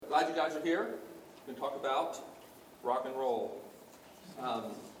Glad you guys are here. We're going to talk about rock and roll.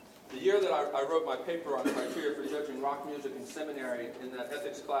 The year that I wrote my paper on criteria for judging rock music in seminary, in that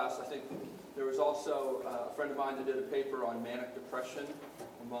ethics class, I think there was also a friend of mine that did a paper on manic depression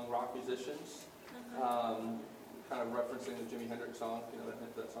among rock musicians, kind of referencing the Jimi Hendrix song, you know,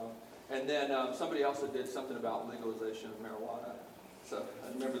 that song. And then somebody else that did something about legalization of marijuana. So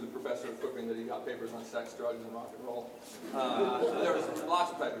I remember the professor quipping that he got papers on sex, drugs, and rock and roll. There was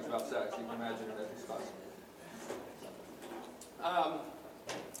lots of papers about sex, you can imagine, in ethics class.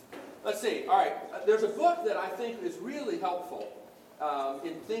 Let's see. All right. There's a book that I think is really helpful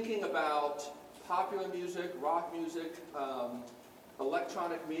in thinking about popular music, rock music,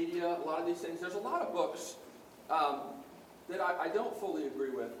 electronic media, a lot of these things. There's a lot of books that I don't fully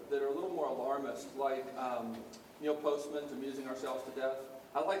agree with, that are a little more alarmist, like Neil Postman's Amusing Ourselves to Death.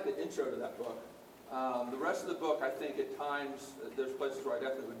 I like the intro to that book. The rest of the book, I think at times, there's places where I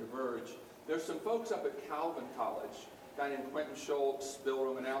definitely would diverge. There's some folks up at Calvin College, a guy named Quentin Schultz, Bill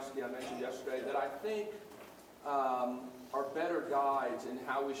Romanowski I mentioned yesterday, that I think are better guides in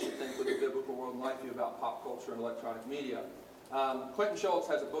how we should think with a biblical worldview about pop culture and electronic media. Quentin Schultz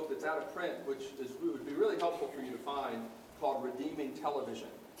has a book that's out of print, which would be really helpful for you to find, called Redeeming Television.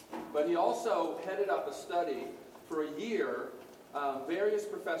 But he also headed up a study for a year, various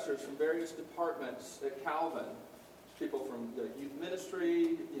professors from various departments at Calvin, people from the youth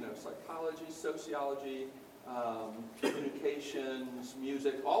ministry, psychology, sociology, communications,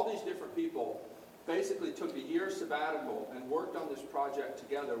 music, all these different people basically took a year sabbatical and worked on this project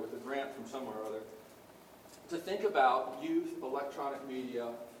together with a grant from somewhere or other to think about youth, electronic media,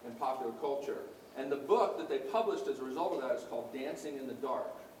 and popular culture. And the book that they published as a result of that is called Dancing in the Dark.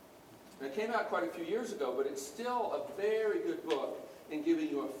 And it came out quite a few years ago, but it's still a very good book in giving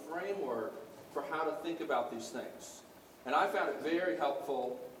you a framework for how to think about these things. And I found it very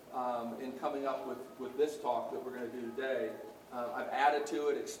helpful in coming up with this talk that we're going to do today. I've added to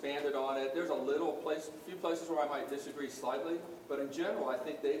it, expanded on it. There's a few places where I might disagree slightly, but in general, I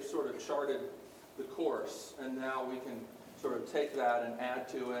think they've sort of charted the course, and now we can sort of take that and add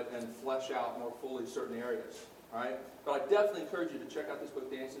to it and flesh out more fully certain areas. All right? But I definitely encourage you to check out this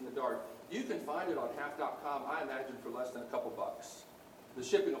book, Dancing in the Dark. You can find it on half.com, I imagine, for less than a couple bucks. The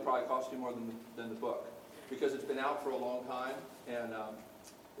shipping will probably cost you more than the book, because it's been out for a long time, and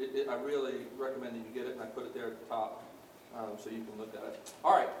I really recommend that you get it, and I put it there at the top so you can look at it.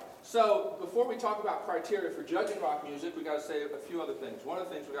 All right, so before we talk about criteria for judging rock music, we've got to say a few other things. One of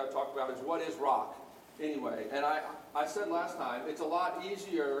the things we've got to talk about is what is rock anyway. And I said last time, it's a lot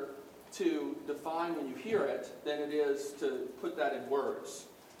easier to define when you hear it than it is to put that in words.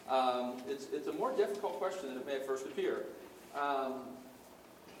 It's a more difficult question than it may at first appear.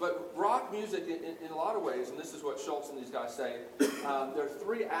 But rock music, in a lot of ways, and this is what Schultz and these guys say, there are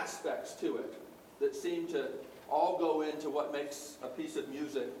three aspects to it that seem to all go into what makes a piece of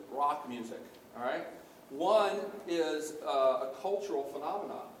music rock music. All right? One is a cultural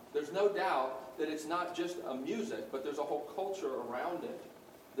phenomenon. There's no doubt that it's not just a music, but there's a whole culture around it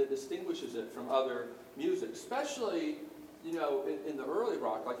that distinguishes it from other music, especially in the early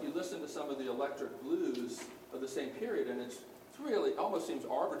rock. Like you listen to some of the electric blues of the same period, and it's really almost seems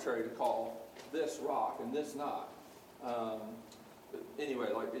arbitrary to call this rock and this not. But anyway,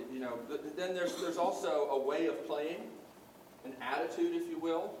 then there's also a way of playing, an attitude, if you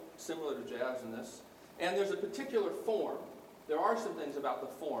will, similar to jazz in this, and there's a particular form. There are some things about the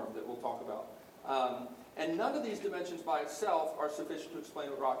form that we'll talk about. And none of these dimensions by itself are sufficient to explain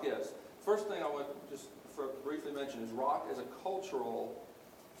what rock is. First thing I want to just briefly mention is rock as a cultural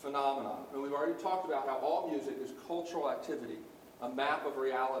phenomenon. And we've already talked about how all music is cultural activity, a map of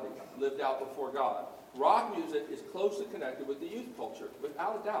reality lived out before God. Rock music is closely connected with the youth culture,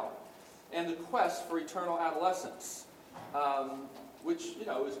 without a doubt, and the quest for eternal adolescence, which,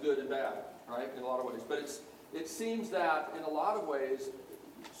 is good and bad, right, in a lot of ways. But it seems that, in a lot of ways,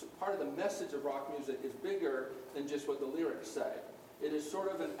 part of the message of rock music is bigger than just what the lyrics say. It is sort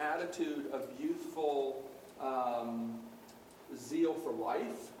of an attitude of youthful zeal for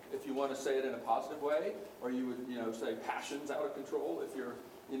life, if you want to say it in a positive way, or you would, say passion's out of control if you're,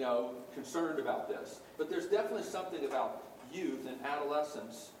 concerned about this. But there's definitely something about youth and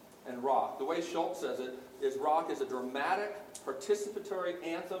adolescence and rock. The way Schultz says it is rock is a dramatic, participatory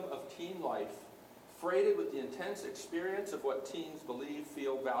anthem of teen life, freighted with the intense experience of what teens believe,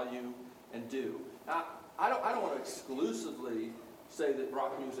 feel, value, and do. Now, I don't want to exclusively say that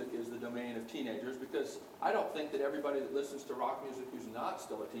rock music is the domain of teenagers, because I don't think that everybody that listens to rock music who's not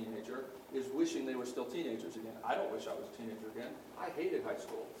still a teenager is wishing they were still teenagers again. I don't wish I was a teenager again. I hated high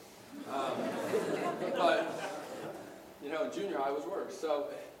school. But, in junior high was worse. So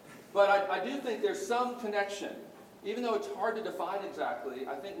But I do think there's some connection. Even though it's hard to define exactly,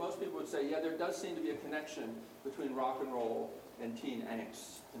 I think most people would say, yeah, there does seem to be a connection between rock and roll and teen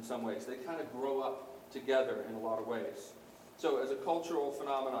angst in some ways. They kind of grow up together in a lot of ways. So as a cultural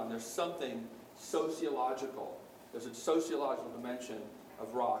phenomenon, there's something sociological. There's a sociological dimension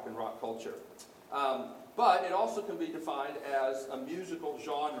of rock and rock culture. But it also can be defined as a musical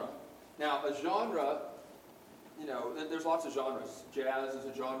genre. Now, a genre, there's lots of genres. Jazz is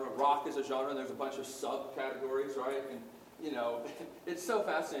a genre, rock is a genre, and there's a bunch of subcategories, right? And, it's so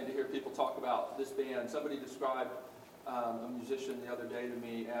fascinating to hear people talk about this band. Somebody described a musician the other day to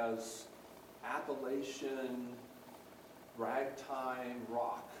me as Appalachian ragtime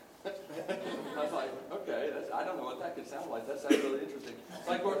rock. I was like, okay, I don't know what that could sound like. That sounds really interesting.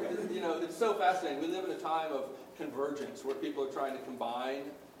 Like, it's so fascinating. We live in a time of convergence where people are trying to combine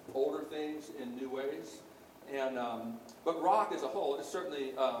older things in new ways. And but rock as a whole is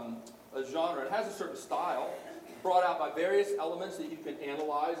certainly a genre. It has a certain style brought out by various elements that you can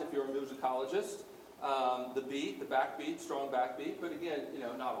analyze if you're a musicologist. The beat, the backbeat, strong backbeat. But again,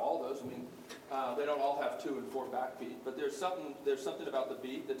 not all those. I mean, they don't all have 2 and 4 backbeat. But there's something about the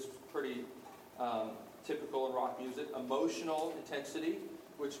beat that's pretty typical in rock music. Emotional intensity,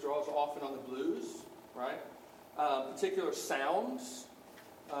 which draws often on the blues, right? Particular sounds.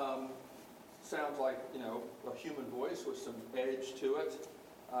 Sounds like, a human voice with some edge to it.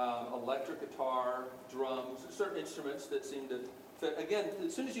 Electric guitar, drums, certain instruments that seem to fit. Again,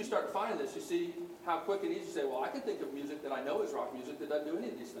 as soon as you start defining this, you see how quick and easy you say, well, I can think of music that I know is rock music that doesn't do any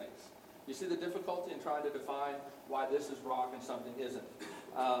of these things. You see the difficulty in trying to define why this is rock and something isn't.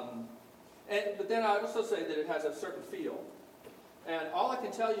 But then I also say that it has a certain feel. And all I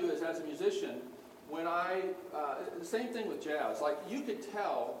can tell you is, as a musician, when the same thing with jazz. Like, you could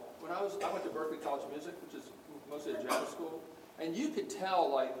tell, when I went to Berklee College of Music, which is mostly a jazz school, and you could tell,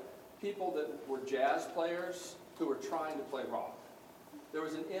 like, people that were jazz players who were trying to play rock. There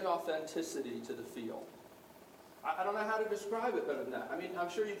was an inauthenticity to the feel. I don't know how to describe it better than that. I mean, I'm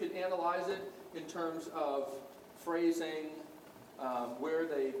sure you could analyze it in terms of phrasing, where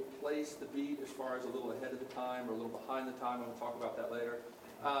they place the beat as far as a little ahead of the time or a little behind the time, and we'll talk about that later.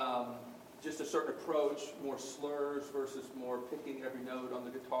 Just a certain approach, more slurs versus more picking every note on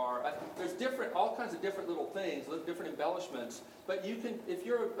the guitar. There's all kinds of different little things, different embellishments. But you can, if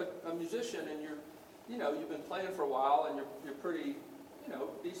you're a musician and you've been playing for a while and you're pretty,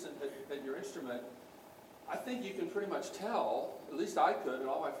 decent at your instrument, I think you can pretty much tell, at least I could, and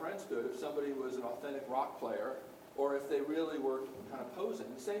all my friends could, if somebody was an authentic rock player or if they really were kind of posing.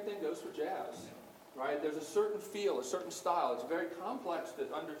 The same thing goes for jazz, right? There's a certain feel, a certain style. It's very complex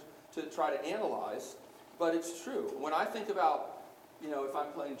to try to analyze, but it's true. When I think about, if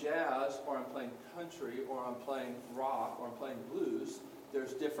I'm playing jazz or I'm playing country or I'm playing rock or I'm playing blues,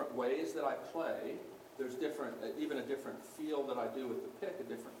 there's different ways that I play. There's even a different feel that I do with the pick, a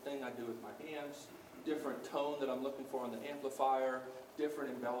different thing I do with my hands, different tone that I'm looking for on the amplifier,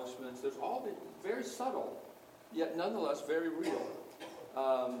 different embellishments. There's all the very subtle, yet nonetheless very real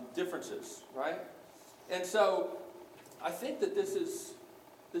differences, right? And so I think that this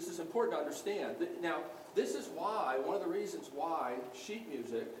is important to understand. Now, this is why, one of the reasons why sheet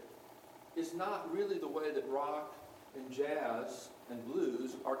music is not really the way that rock and jazz and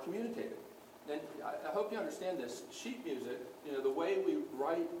blues are communicated. And I hope you understand this. Sheet music, the way we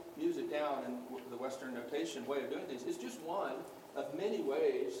write music down in the Western notation way of doing things, is just one of many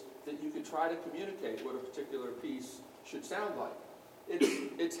ways that you could try to communicate what a particular piece should sound like.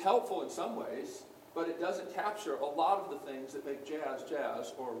 It's helpful in some ways, but it doesn't capture a lot of the things that make jazz,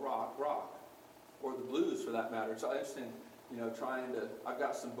 jazz, or rock, rock, or the blues for that matter. So I understand, I've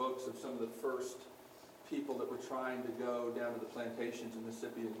got some books of some of the first people that were trying to go down to the plantations in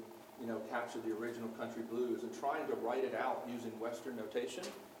Mississippi and, capture the original country blues and trying to write it out using Western notation.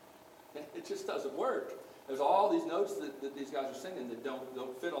 It just doesn't work. There's all these notes that these guys are singing that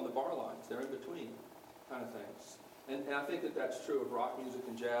don't fit on the bar lines. They're in between kind of things. And I think that that's true of rock music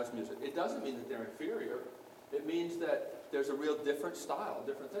and jazz music. It doesn't mean that they're inferior. It means that there's a real different style, a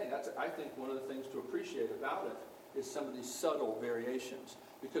different thing. That's, I think, one of the things to appreciate about it is some of these subtle variations.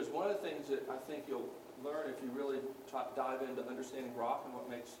 Because one of the things that I think you'll learn if you really dive into understanding rock and what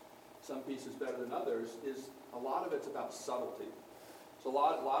makes some pieces better than others is a lot of it's about subtlety. So a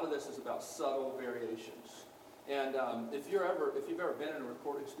lot of this is about subtle variations. And if you've ever been in a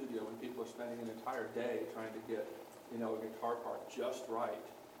recording studio when people are spending an entire day trying to get a guitar part just right,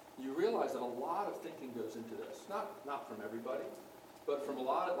 you realize that a lot of thinking goes into this. Not from everybody, but from a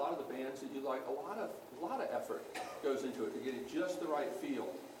lot of the bands that you like, a lot of effort goes into it to get it just the right feel.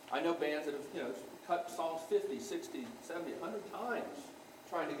 I know bands that have cut songs 50, 60, 70, 100 times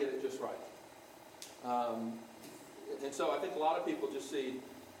trying to get it just right. And so I think a lot of people just see,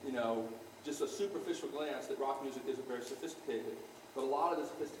 just a superficial glance that rock music isn't very sophisticated. But a lot of the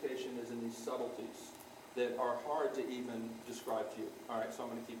sophistication is in these subtleties that are hard to even describe to you. All right, so I'm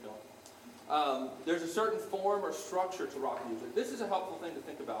going to keep going. There's a certain form or structure to rock music. This is a helpful thing to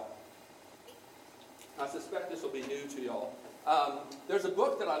think about. I suspect this will be new to y'all. There's a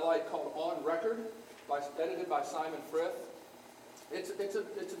book that I like called On Record, edited by Simon Frith. It's a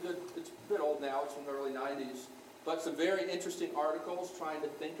bit old now. It's from the early 90s. But some very interesting articles trying to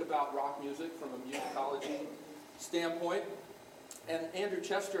think about rock music from a musicology standpoint. And Andrew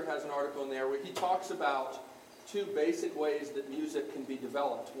Chester has an article in there where he talks about two basic ways that music can be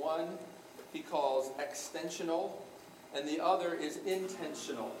developed. One he calls extensional, and the other is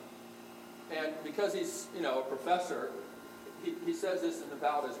intentional. And because he's, a professor, he says this is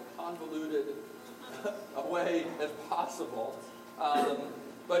about as convoluted a way as possible.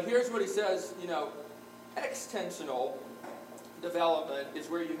 But here's what he says, extensional development is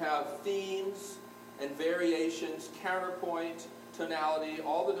where you have themes and variations, counterpoint, tonality,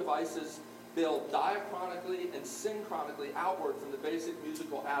 all the devices build diachronically and synchronically outward from the basic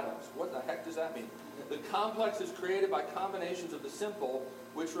musical atoms. What the heck does that mean? The complex is created by combinations of the simple,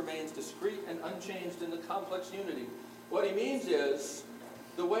 which remains discrete and unchanged in the complex unity. What he means is,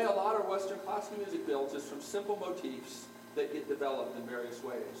 the way a lot of Western classical music builds is from simple motifs that get developed in various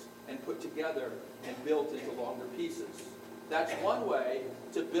ways and put together and built into longer pieces. That's one way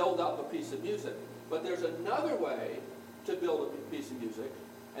to build up a piece of music. But there's another way to build a piece of music,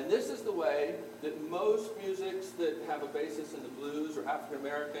 and this is the way that most musics that have a basis in the blues or African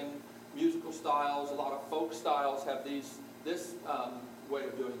American musical styles, a lot of folk styles have this way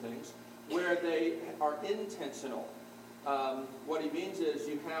of doing things, where they are intentional. What he means is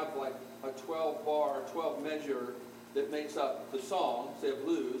you have like a 12-bar, 12-measure that makes up the song, say a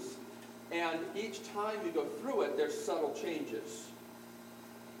blues, and each time you go through it, there's subtle changes,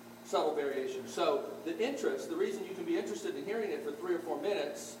 subtle variations. So the reason you can be interested in hearing it for 3 or 4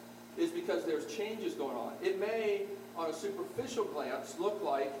 minutes is because there's changes going on. It may, on a superficial glance, look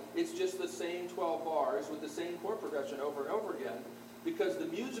like it's just the same 12 bars with the same chord progression over and over again, because the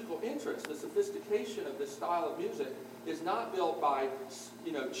musical interest, the sophistication of this style of music is not built by,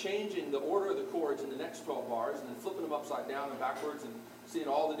 changing the order of the chords in the next 12 bars and then flipping them upside down and backwards and seeing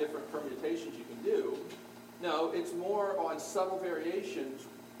all the different permutations you can do. No, it's more on subtle variations,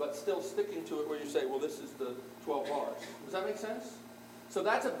 but still sticking to it where you say, well, this is the 12 bars. Does that make sense? So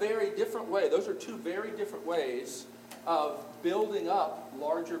that's a very different way. Those are two very different ways of building up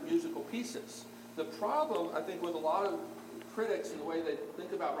larger musical pieces. The problem, I think, with a lot of critics and the way they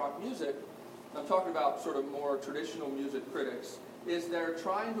think about rock music, I'm talking about sort of more traditional music critics, is they're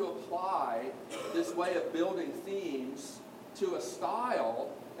trying to apply this way of building themes to a style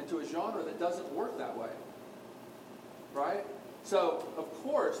and to a genre that doesn't work that way. Right? So, of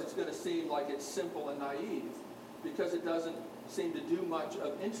course, it's going to seem like it's simple and naive because it doesn't seem to do much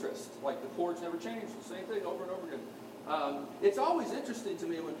of interest. Like the chords never change, the same thing over and over again. It's always interesting to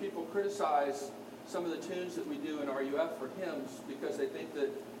me when people criticize some of the tunes that we do in RUF for hymns because they think that,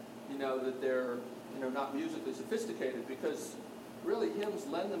 that they're, not musically sophisticated, because really hymns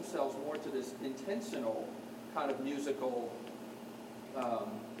lend themselves more to this intentional kind of musical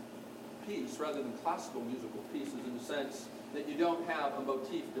piece rather than classical musical pieces, in the sense that you don't have a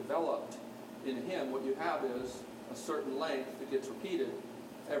motif developed in a hymn. What you have is a certain length that gets repeated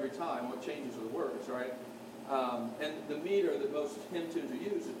every time. What changes are the words, right? And the meter that most hymn tunes are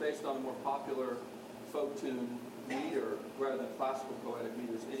used is based on a more popular folk tune meter rather than classical poetic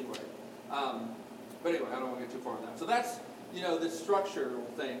meters anyway. But anyway, I don't want to get too far on that. So that's, this structural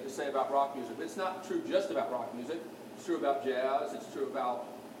thing to say about rock music. But it's not true just about rock music. It's true about jazz. It's true about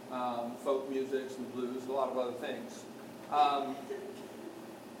folk music, some blues, a lot of other things.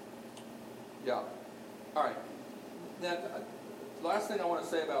 Yeah. All right. Now, the last thing I want to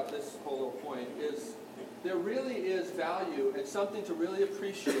say about this whole little point is there really is value, and something to really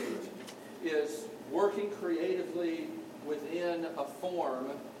appreciate is working creatively within a form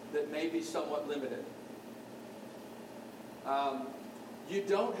that may be somewhat limited. You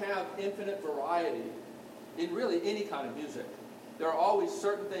don't have infinite variety in really any kind of music. There are always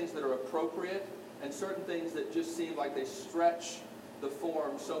certain things that are appropriate and certain things that just seem like they stretch the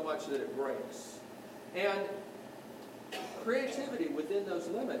form so much that it breaks. And creativity within those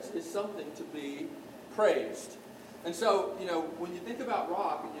limits is something to be praised. And so, when you think about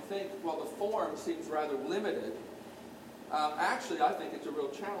rock and you think, well, the form seems rather limited, actually I think it's a real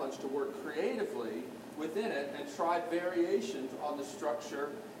challenge to work creatively within it and try variations on the structure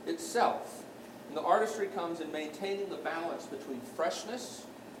itself. And the artistry comes in maintaining the balance between freshness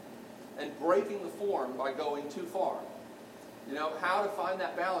and breaking the form by going too far. You know, how to find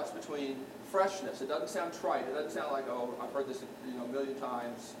that balance between freshness. It doesn't sound trite. It doesn't sound like, oh, I've heard this a million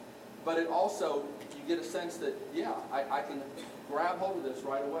times. But it also, you get a sense that, yeah, I can grab hold of this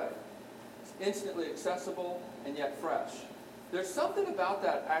right away. It's instantly accessible and yet fresh. There's something about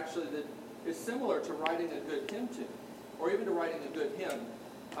that, actually, that is similar to writing a good hymn tune, or even to writing a good hymn.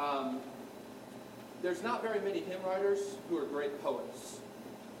 There's not very many hymn writers who are great poets.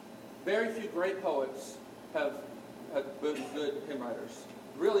 Very few great poets have been good hymn writers.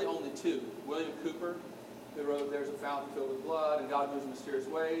 Really only two. William Cooper, who wrote "There's a Fountain Filled with Blood" and "God Moves in Mysterious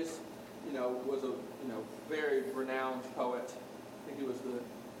Ways," was a very renowned poet. I think he was the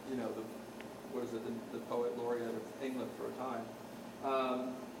poet laureate of England for a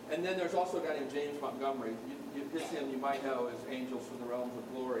time. And then there's also a guy named James Montgomery. His hymn you might know is "Angels from the Realms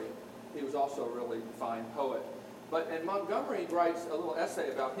of Glory." He was also a really fine poet. And Montgomery writes a little essay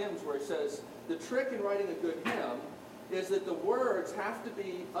about hymns where he says, the trick in writing a good hymn is that the words have to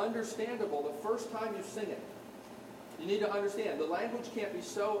be understandable the first time you sing it. You need to understand. The language can't be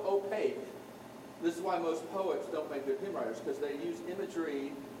so opaque. This is why most poets don't make good hymn writers, because they use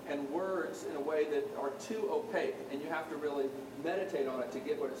imagery and words in a way that are too opaque, and you have to really meditate on it to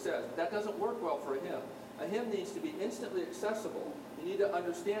get what it says. That doesn't work well for a hymn. A hymn needs to be instantly accessible. You need to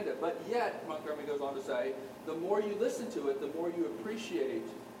understand it. But yet, Montgomery goes on to say, the more you listen to it, the more you appreciate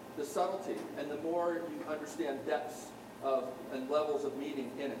the subtlety, and the more you understand depths and levels of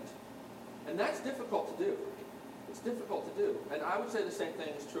meaning in it. And that's difficult to do. It's difficult to do. And I would say the same thing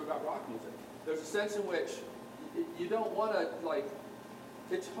is true about rock music. There's a sense in which you don't want to,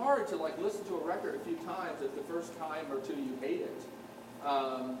 it's hard to listen to a record a few times if the first time or two you hate it.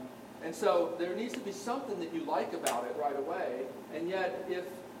 And so there needs to be something that you like about it right away, and yet if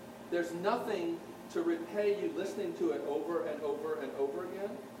there's nothing to repay you listening to it over and over and over again,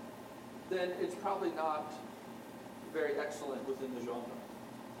 then it's probably not very excellent within the genre.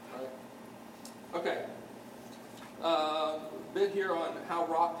 Right? Okay. A bit here on how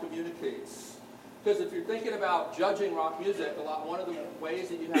rock communicates. Because if you're thinking about judging rock music, one of the ways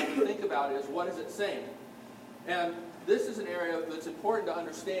that you have to think about is, what is it saying? And this is an area that's important to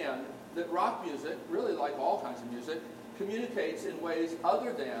understand, that rock music, really like all kinds of music, communicates in ways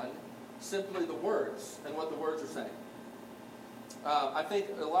other than simply the words and what the words are saying. I think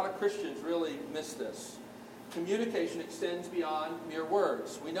a lot of Christians really miss this. Communication extends beyond mere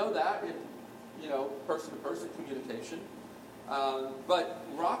words. We know that in person-to-person communication. But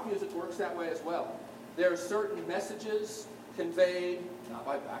rock music works that way as well. There are certain messages conveyed, not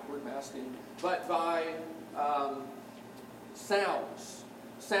by backward masking, but by sounds.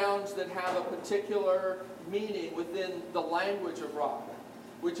 Sounds that have a particular meaning within the language of rock,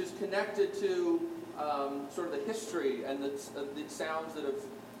 which is connected to sort of the history and the sounds that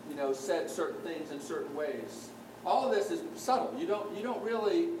have said certain things in certain ways. All of this is subtle. You don't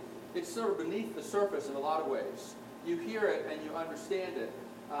really, it's sort of beneath the surface in a lot of ways. You hear it and you understand it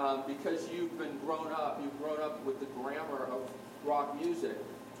because you've grown up with the grammar of rock music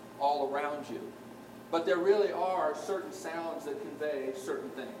all around you. But there really are certain sounds that convey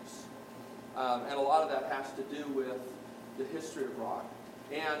certain things. And a lot of that has to do with the history of rock.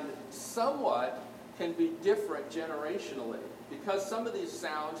 And somewhat can be different generationally, because some of these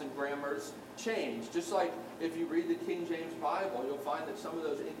sounds and grammars change. Just like if you read the King James Bible, you'll find that some of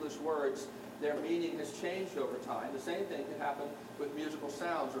those English words, their meaning has changed over time. The same thing can happen with musical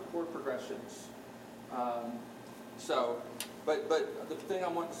sounds or chord progressions. But the thing I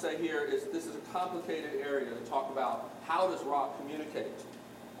want to say here is this is a complicated area to talk about. How does rock communicate?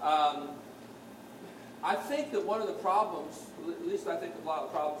 I think that one of the problems, at least I think a lot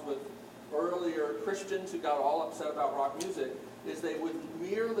of problems with earlier Christians who got all upset about rock music, is they would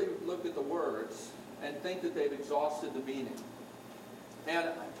merely look at the words and think that they've exhausted the meaning. And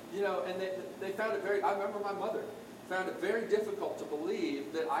they found it I remember my mother found it very difficult to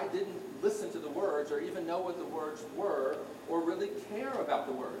believe that I didn't listen to the words or even know what the words were or really care about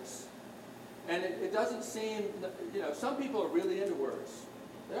the words. And it doesn't seem, some people are really into words.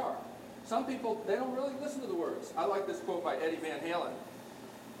 They are. Some people, they don't really listen to the words. I like this quote by Eddie Van Halen.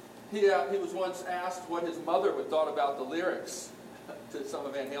 He was once asked what his mother would thought about the lyrics to some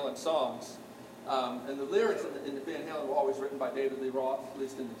of Van Halen's songs. And the lyrics in the Van Halen were always written by David Lee Roth, at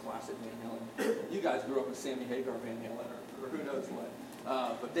least in the classic Van Halen. You guys grew up with Sammy Hagar Van Halen, or who knows what.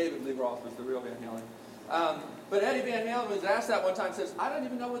 But David Lee Roth was the real Van Halen. But Eddie Van Halen was asked that one time, says, I don't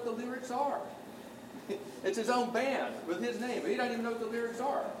even know what the lyrics are. It's his own band with his name, but he doesn't even know what the lyrics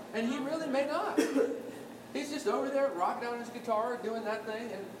are. And he really may not. He's just over there rocking out his guitar, doing that thing,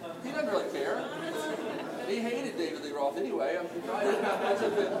 and he doesn't really care. He hated David Lee Roth anyway. I mean, I didn't have much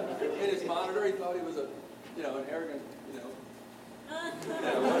of it in his monitor. He thought he was an arrogant,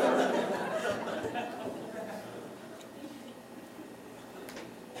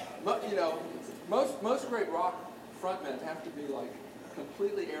 whatever. Most great rock frontmen have to be like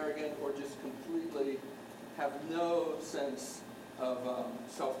completely arrogant or just completely have no sense of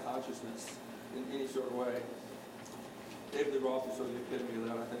self-consciousness in any sort of way. David Lee Roth is sort of the epitome of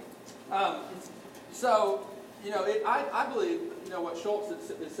that, I think. I believe, what Schultz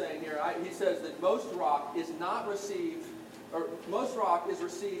is saying here. He says that most rock is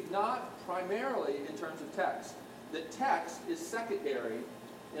received not primarily in terms of text. That text is secondary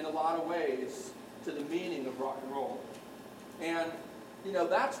in a lot of ways to the meaning of rock and roll. And,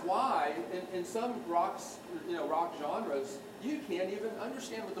 that's why in some rock genres, you can't even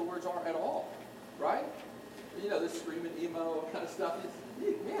understand what the words are at all, right? This screaming emo kind of stuff.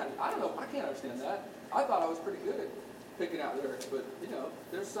 Man, I don't know. I can't understand that. I thought I was pretty good at picking out lyrics, but,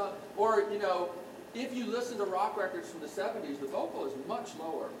 there's some. Or, if you listen to rock records from the 70s, the vocal is much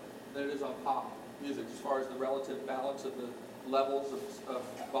lower than it is on pop music as far as the relative balance of the levels of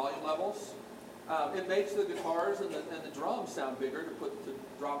volume levels. It makes the guitars and the drums sound bigger to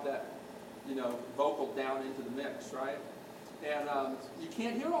drop that, vocal down into the mix, right? And you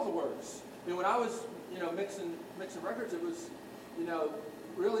can't hear all the words. I mean, when I was, mixing records, it was,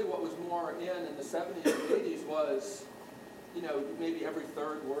 really what was more in the 70s and 80s was, maybe every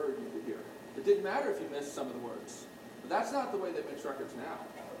third word you could hear. It didn't matter if you missed some of the words. But that's not the way they mix records now,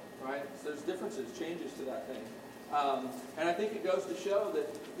 right? So there's differences, changes to that thing. And I think it goes to show that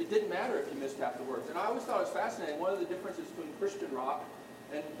it didn't matter if you missed half the words. And I always thought it was fascinating. One of the differences between Christian rock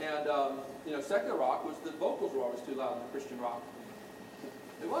and secular rock was the vocals were always too loud in Christian rock.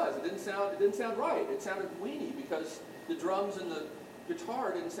 It was. It didn't sound right. It sounded weeny because the drums and the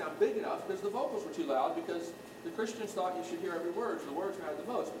guitar didn't sound big enough because the vocals were too loud because the Christians thought you should hear every word, so the words mattered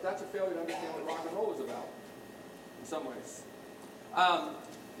the most. But that's a failure to understand what rock and roll is about in some ways.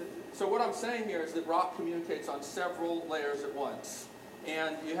 So what I'm saying here is that rock communicates on several layers at once.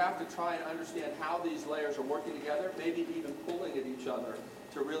 And you have to try and understand how these layers are working together, maybe even pulling at each other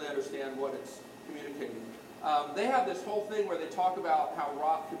to really understand what it's communicating. They have this whole thing where they talk about how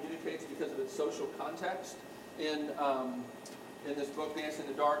rock communicates because of its social context in this book, Dance in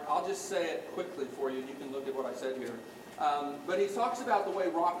the Dark. I'll just say it quickly for you, and you can look at what I said here. But he talks about the way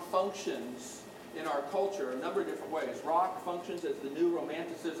rock functions in our culture a number of different ways. Rock functions as the new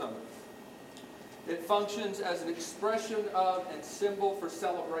romanticism. It functions as an expression of and symbol for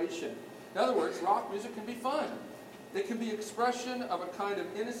celebration. In other words, rock music can be fun. It can be expression of a kind of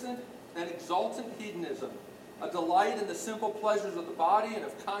innocent and exultant hedonism, a delight in the simple pleasures of the body and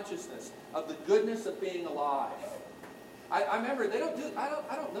of consciousness, of the goodness of being alive. I remember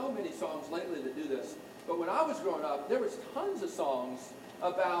I don't know many songs lately that do this, but when I was growing up, there was tons of songs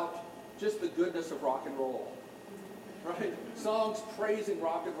about just the goodness of rock and roll, right? Songs praising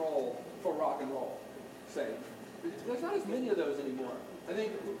rock and roll for rock and roll sake. There's not as many of those anymore. I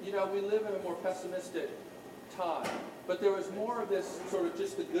think, we live in a more pessimistic time, but there was more of this sort of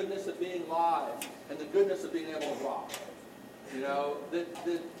just the goodness of being live and the goodness of being able to rock.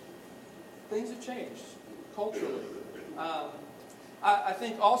 That things have changed culturally. I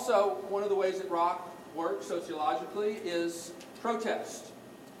think also one of the ways that rock works sociologically is protest.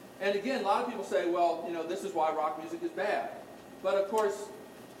 And again, a lot of people say, well, this is why rock music is bad. But of course,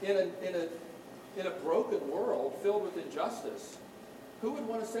 in a broken world filled with injustice, who would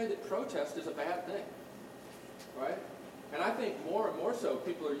want to say that protest is a bad thing? Right? And I think more and more so,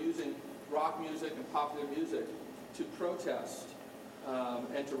 people are using rock music and popular music to protest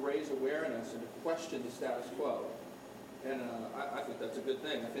and to raise awareness and to question the status quo. And I think that's a good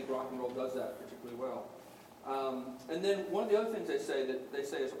thing. I think rock and roll does that particularly well. And then one of the other things they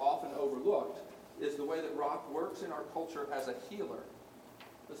say is often overlooked is the way that rock works in our culture as a healer.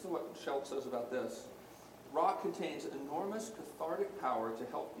 Listen to what Schultz says about this. Rock contains enormous cathartic power to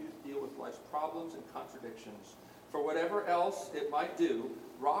help youth deal with life's problems and contradictions. For whatever else it might do,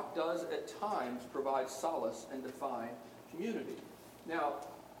 rock does at times provide solace and define community. Now,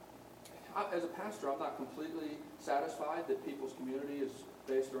 as a pastor, I'm not completely satisfied that people's community is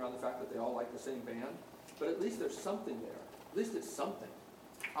based around the fact that they all like the same band, but at least there's something there. At least it's something.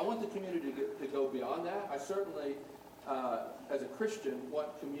 I want the community to go beyond that. I certainly, as a Christian,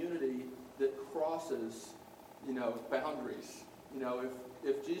 want community that crosses, boundaries.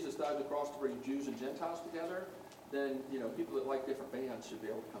 If Jesus died on the cross to bring Jews and Gentiles together, then, people that like different bands should be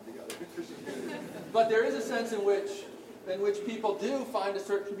able to come together in Christian community. But there is a sense in which in which people do find a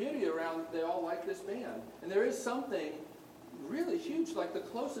certain community around, they all like this band. And there is something really huge, like the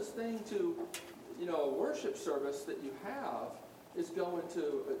closest thing to, a worship service that you have is going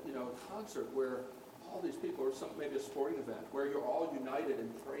to, a concert where all these people, or maybe a sporting event, where you're all united in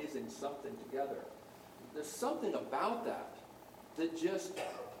praising something together. There's something about that just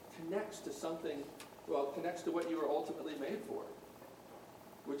connects to something, connects to what you were ultimately made for,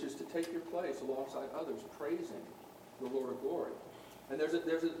 which is to take your place alongside others, praising the Lord of glory. And there's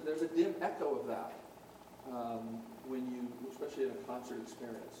a dim echo of that when you, especially in a concert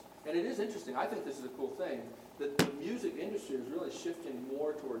experience. And it is interesting. I think this is a cool thing that the music industry is really shifting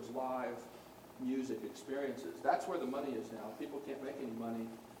more towards live music experiences. That's where the money is now. People can't make any money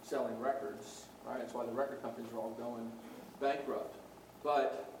selling records, right? That's why the record companies are all going bankrupt.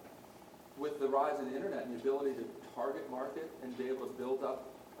 But with the rise of the internet and the ability to target market and be able to build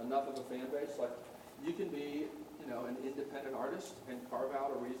up enough of a fan base, like you can be, an independent artist and carve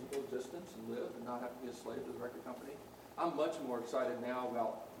out a reasonable existence and live and not have to be a slave to the record company. I'm much more excited now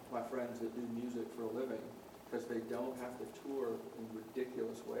about my friends that do music for a living because they don't have to tour in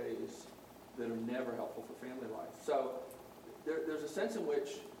ridiculous ways that are never helpful for family life. So there's a sense in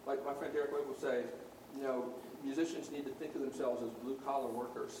which, like my friend Derek Wade will say, musicians need to think of themselves as blue-collar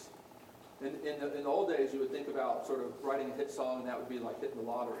workers. In the old days, you would think about sort of writing a hit song, and that would be like hitting the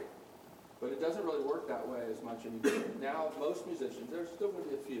lottery. But it doesn't really work that way as much anymore. Now, most musicians, there's still going to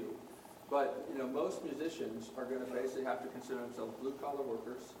be a few, but most musicians are going to basically have to consider themselves blue-collar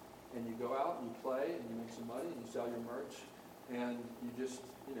workers, and you go out and you play and you make some money and you sell your merch, and you just,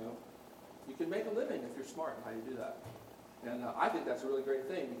 you can make a living if you're smart in how you do that. And I think that's a really great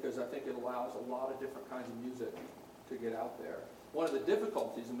thing because I think it allows a lot of different kinds of music to get out there. One of the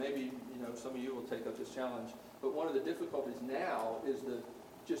difficulties, and maybe some of you will take up this challenge, but one of the difficulties now is the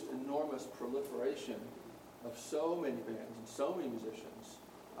just enormous proliferation of so many bands and so many musicians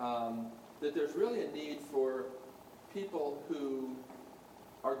that there's really a need for people who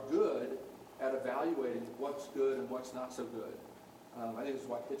are good at evaluating what's good and what's not so good. I think this is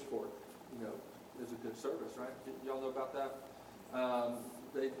why Pitchfork, is a good service, right? Y'all know about that?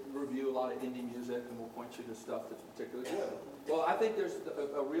 They review a lot of indie music and will point you to stuff that's particularly good. Well, I think there's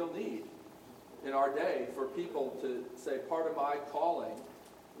a real need in our day for people to say part of my calling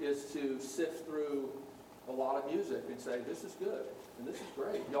is to sift through a lot of music and say, this is good and this is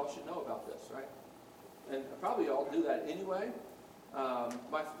great. Y'all should know about this, right? And probably y'all do that anyway.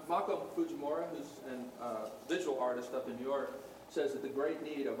 Mako Fujimura, who's a visual artist up in New York, says that the great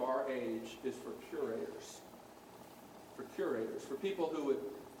need of our age is for curators. For people who would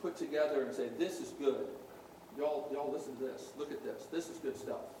put together and say, this is good. Y'all listen to this. Look at this. This is good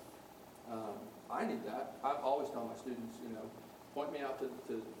stuff. I need that. I've always tell my students, point me out to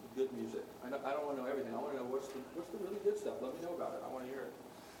good music. I don't want to know everything. I want to know what's the really good stuff. Let me know about it. I want to hear it.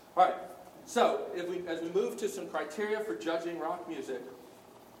 All right. So as we move to some criteria for judging rock music,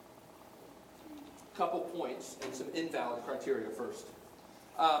 a couple points and some invalid criteria first.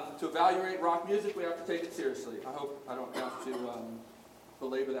 To evaluate rock music, we have to take it seriously. I hope I don't have to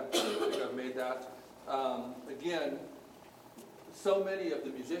belabor that point. I think I've made that. Again, so many of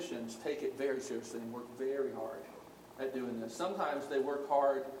the musicians take it very seriously and work very hard at doing this. Sometimes they work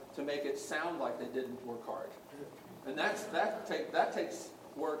hard to make it sound like they didn't work hard. And that takes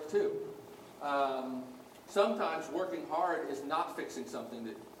work too. Sometimes working hard is not fixing something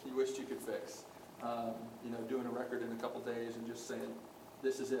that you wished you could fix. Doing a record in a couple days and just saying,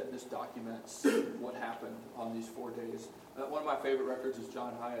 this is it, this documents what happened on these 4 days. One of my favorite records is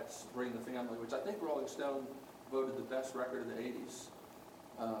John Hyatt's Bring the Family, which I think Rolling Stone voted the best record of the 80s.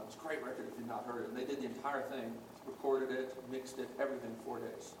 It's a great record if you've not heard it. And they did the entire thing, recorded it, mixed it, everything 4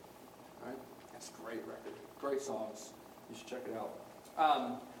 days. All right? That's a great record. Great songs. You should check it out.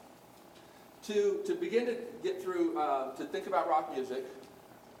 To begin to get through, to think about rock music,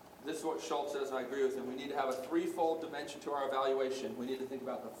 this is what Schultz says, and I agree with him. We need to have a threefold dimension to our evaluation. We need to think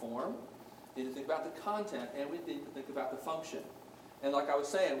about the form, we need to think about the content, and we need to think about the function. And like I was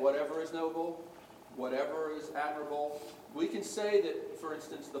saying, whatever is noble, whatever is admirable, we can say that, for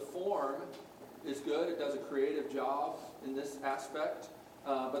instance, the form is good. It does a creative job in this aspect.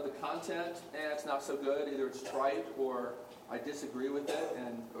 But the content, it's not so good. Either it's trite or I disagree with it,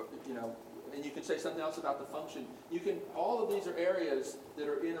 and and you can say something else about the function. All of these are areas that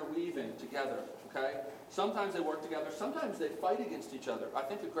are interweaving together, okay? Sometimes they work together, sometimes they fight against each other. I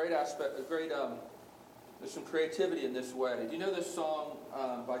think there's some creativity in this way. Do you know this song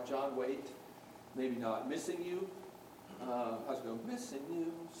by John Waite? Maybe not. Missing You? How's it go? Missing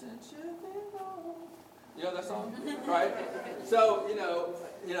you since you've been gone. You know that song? Right? So,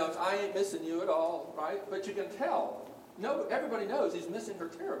 it's I ain't missing you at all, right? But you can tell, no, everybody knows he's missing her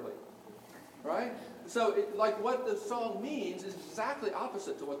terribly, right? So, what the song means is exactly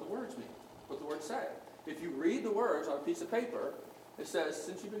opposite to what the words mean, what the words say. If you read the words on a piece of paper, it says,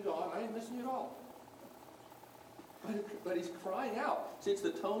 since you've been gone, I ain't missing you at all. But he's crying out. See, it's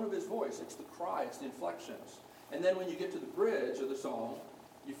the tone of his voice. It's the cry. It's the inflections. And then when you get to the bridge of the song,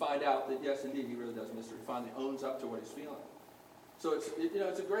 you find out that, yes, indeed, he really does miss her. He finally owns up to what he's feeling. So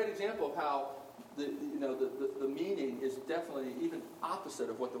it's a great example of how the meaning is definitely even opposite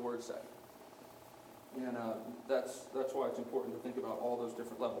of what the words say. And that's why it's important to think about all those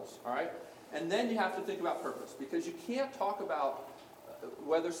different levels. All right? And then you have to think about purpose, because you can't talk about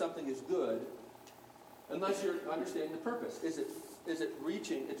whether something is good unless you're understanding the purpose. Is it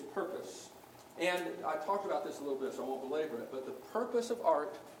reaching its purpose? And I talked about this a little bit, so I won't belabor it, but the purpose of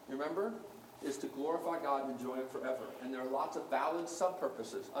art, remember, is to glorify God and enjoy Him forever. And there are lots of valid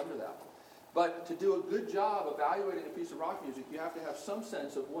sub-purposes under that. But to do a good job evaluating a piece of rock music, you have to have some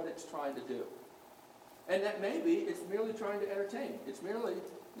sense of what it's trying to do. And that maybe it's merely trying to entertain. It's merely,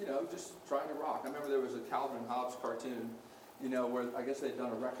 just trying to rock. I remember there was a Calvin and Hobbes cartoon, where I guess they'd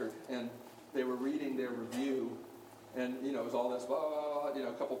done a record, and they were reading their review, and, it was all this, blah, blah, blah,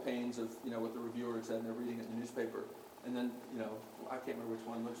 a couple panes of, what the reviewer had said, and they're reading it in the newspaper. And then, I can't remember which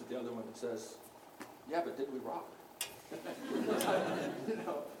one, looks at the other one and says, yeah, but did we rock?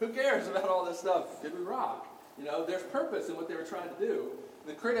 Who cares about all this stuff? Did we rock? There's purpose in what they were trying to do.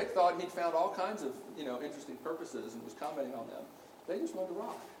 The critic thought he'd found all kinds of, interesting purposes and was commenting on them. They just wanted to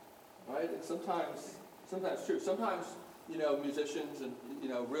rock, right? And sometimes true. Sometimes, musicians and,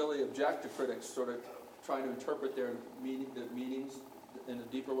 really object to critics sort of trying to interpret their meanings in a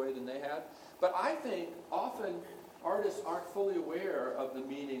deeper way than they had. But I think often artists aren't fully aware of the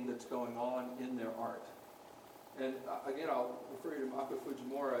meaning that's going on in their art. And again, I'll refer you to Mako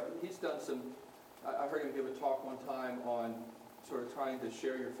Fujimura. He's done some, I heard him give a talk one time on sort of trying to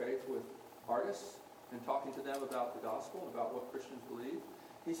share your faith with artists and talking to them about the gospel, about what Christians believe.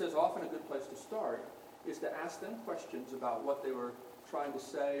 He says often a good place to start is to ask them questions about what they were trying to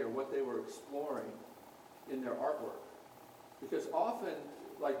say or what they were exploring in their artwork. Because often,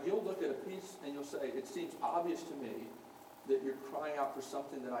 you'll look at a piece and you'll say, it seems obvious to me that you're crying out for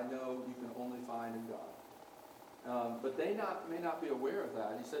something that I know you can only find in God. But they may not be aware of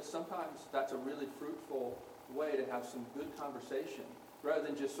that. He says sometimes that's a really fruitful way to have some good conversation, rather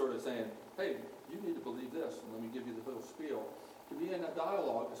than just sort of saying, hey, you need to believe this, and let me give you the little spiel. To be in a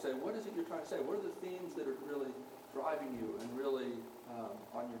dialogue to say, what is it you're trying to say? What are the themes that are really driving you and really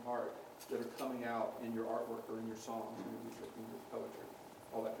on your heart that are coming out in your artwork or in your songs, in your music, in your poetry,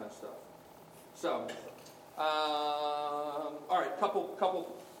 all that kind of stuff. So, all right,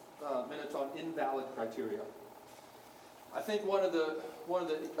 couple minutes on invalid criteria. I think one of the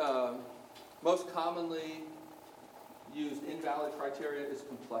most commonly used invalid criteria is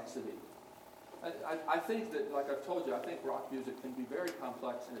complexity. I think that, like I've told you, I think rock music can be very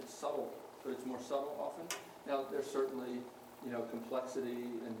complex and it's subtle, but it's more subtle often. Now, there's certainly, complexity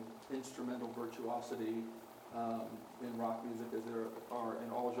and instrumental virtuosity in rock music as there are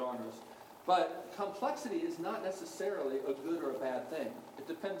in all genres. But complexity is not necessarily a good or a bad thing. It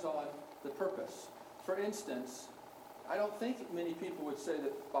depends on the purpose. For instance, I don't think many people would say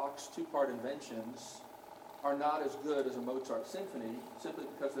that Bach's two-part inventions are not as good as a Mozart symphony simply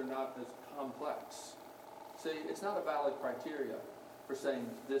because they're not as complex. See, it's not a valid criteria for saying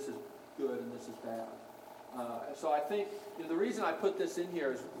this is good and this is bad. So I think the reason I put this in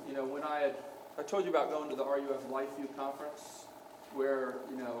here is, when I told you about going to the RUF LifeView conference, where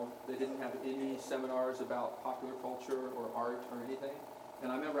they didn't have any seminars about popular culture or art or anything,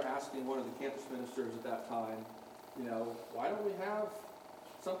 and I remember asking one of the campus ministers at that time, why don't we have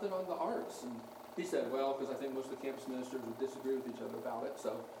something on the arts? And he said, well, because I think most of the campus ministers would disagree with each other about it,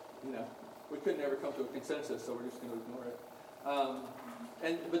 so we couldn't ever come to a consensus, so we're just going to ignore it.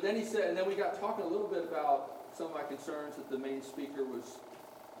 But then he said, and then we got talking a little bit about some of my concerns that the main speaker was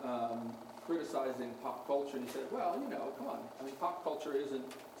criticizing pop culture, and he said, well, come on. I mean, pop culture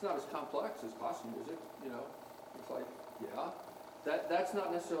it's not as complex as classical music, It's like, yeah. That's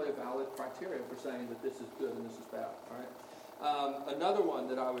not necessarily a valid criteria for saying that this is good and this is bad, all right? Another one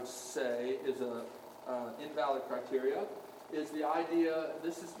that I would say is a invalid criteria is the idea,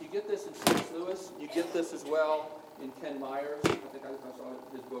 you get this in C.S. Lewis, you get this as well in Ken Myers. I think I saw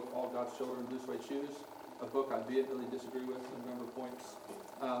his book, All God's Children, Blue Suede Shoes, a book I vehemently disagree with on a number of points.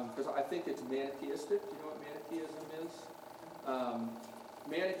 Because I think it's manichaeistic. Do you know what manichaeism is?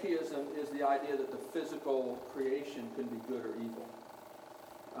 Manichaeism is the idea that the physical creation can be good or evil.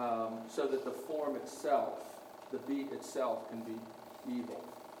 So that the form itself, the beat itself, can be evil.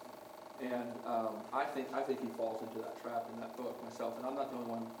 And I think he falls into that trap in that book myself. And I'm not the only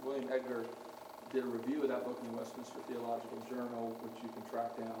one. William Edgar did a review of that book in the Westminster Theological Journal, which you can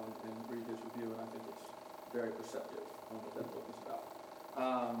track down and read his review, and I think it's very perceptive on what that book is about.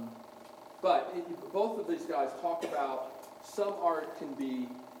 Both of these guys talk about some art can be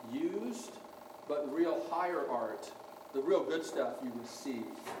used, but real higher art, the real good stuff, you receive.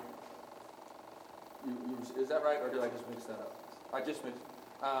 Is that right, or did I just mix that up? I just mixed.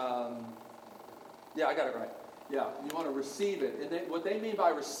 Yeah, I got it right. Yeah, you want to receive it. And what they mean by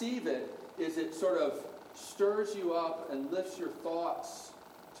receive it is it sort of stirs you up and lifts your thoughts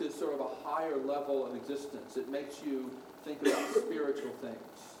to sort of a higher level of existence. It makes you think about spiritual things.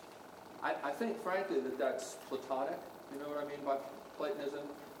 I think, frankly, that's Platonic. You know what I mean by Platonism?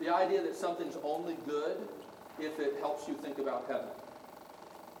 The idea that something's only good if it helps you think about heaven.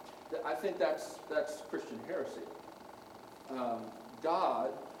 I think that's Christian heresy. God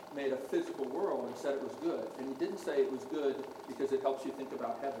made a physical world and said it was good. And he didn't say it was good because it helps you think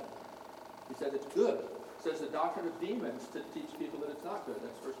about heaven. He said it's good. It says the doctrine of demons to teach people that it's not good.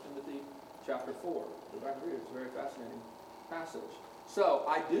 That's 1 Timothy chapter 4. Go back and read it. It's a very fascinating passage. So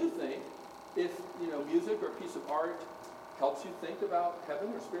I do think if music or a piece of art helps you think about heaven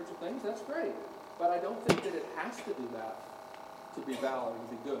or spiritual things, that's great. But I don't think that it has to do that to be valid and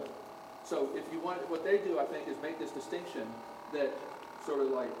be good. So if you want, what they do, I think, is make this distinction that sort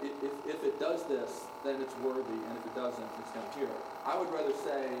of like, if it does this, then it's worthy, and if it doesn't, it's down here. I would rather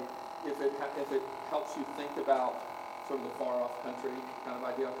say, if it helps you think about sort of the far-off country kind of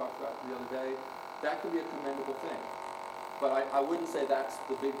idea I talked about the other day, that can be a commendable thing. But I wouldn't say that's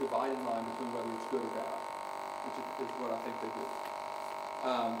the big dividing line between whether it's good or bad, which is what I think they do.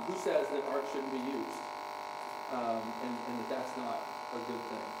 Who says that art shouldn't be used, and that that's not a good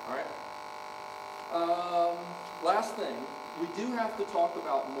thing? All right. Last thing, we do have to talk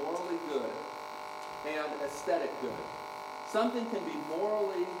about morally good and aesthetic good. Something can be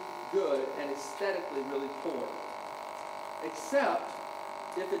morally good and aesthetically really poor. Except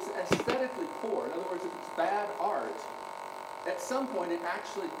if it's aesthetically poor, in other words, if it's bad art, at some point it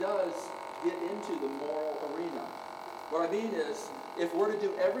actually does get into the moral arena. What I mean is, if we're to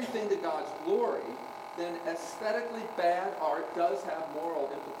do everything to God's glory, then aesthetically bad art does have moral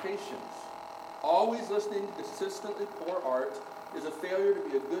implications. Always listening to consistently poor art is a failure to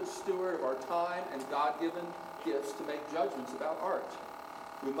be a good steward of our time and God-given gifts to make judgments about art.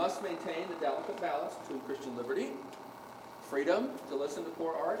 We must maintain the delicate balance between Christian liberty, freedom to listen to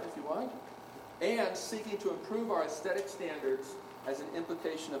poor art if you want, and seeking to improve our aesthetic standards as an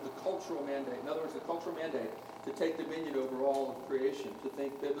implication of the cultural mandate. In other words, the cultural mandate to take dominion over all of creation, to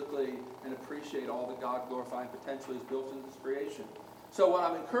think biblically and appreciate all the God-glorifying potential He's built into this creation. So what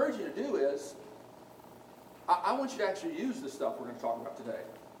I'm encouraging you to do is, I want you to actually use the stuff we're going to talk about today.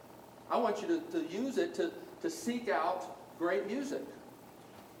 I want you to use it to seek out great music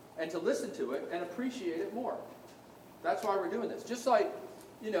and to listen to it and appreciate it more. That's why we're doing this. Just like,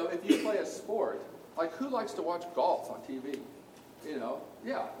 if you play a sport, like who likes to watch golf on TV?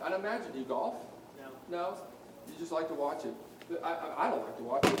 Yeah, I'd imagine you golf. No? You just like to watch it. I don't like to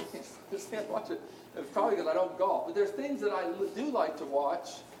watch it. I just can't watch it. It's probably because I don't golf. But there's things that I do like to watch.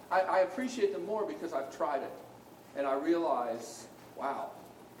 I appreciate them more because I've tried it. And I realize, wow,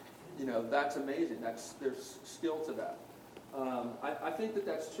 that's amazing. There's skill to that. I think that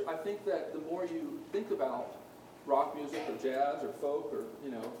that's true. I think that the more you think about rock music or jazz or folk or,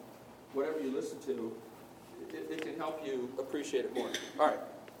 whatever you listen to, it can help you appreciate it more.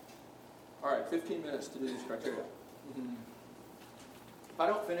 All right, 15 minutes to do these criteria. Mm-hmm. If I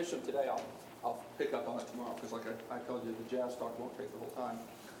don't finish them today, I'll pick up on it tomorrow, because like I told you, the jazz talk won't take the whole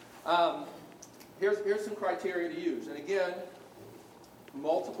time. Here's some criteria to use. And again,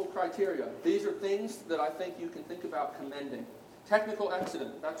 multiple criteria. These are things that I think you can think about commending. Technical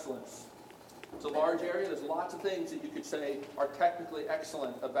excellence. It's a large area. There's lots of things that you could say are technically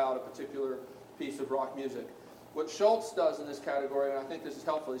excellent about a particular piece of rock music. What Schultz does in this category, and I think this is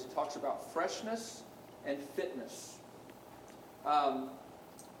helpful, is he talks about freshness and fitness.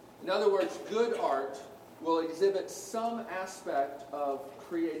 In other words, good art will exhibit some aspect of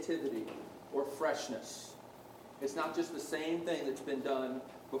creativity or freshness. It's not just the same thing that's been done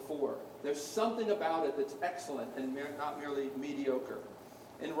before. There's something about it that's excellent and not merely mediocre.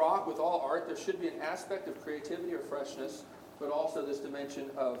 In rock, with all art, there should be an aspect of creativity or freshness, but also this dimension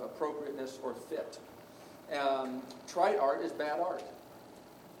of appropriateness or fit. Trite art is bad art.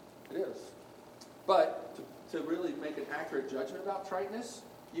 It is. But to really make an accurate judgment about triteness,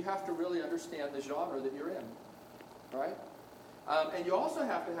 you have to really understand the genre that you're in. Right? And you also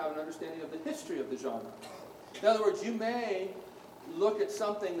have to have an understanding of the history of the genre. In other words, you may look at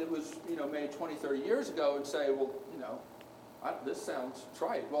something that was, made 20, 30 years ago and say, well, this sounds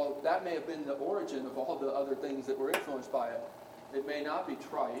trite. Well, that may have been the origin of all the other things that were influenced by it. It may not be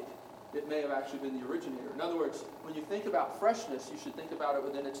trite. It may have actually been the originator. In other words, when you think about freshness, you should think about it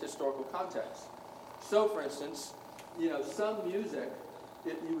within its historical context. So, for instance, some music,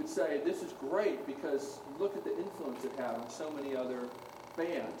 you would say, this is great because look at the influence it had on so many other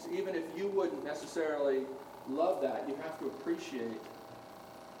bands. Even if you wouldn't necessarily love that, you have to appreciate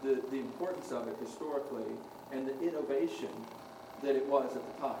the importance of it historically and the innovation that it was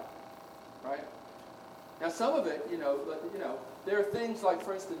at the time, right? Now, some of it, there are things like,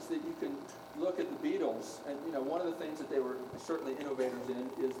 for instance, that you can look at the Beatles, and one of the things that they were certainly innovators in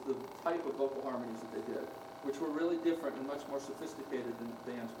is the type of vocal harmonies that they did, which were really different and much more sophisticated than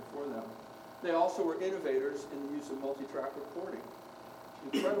bands before them. They also were innovators in the use of multi-track recording.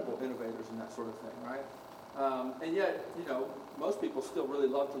 Incredible innovators in that sort of thing, right? And yet, most people still really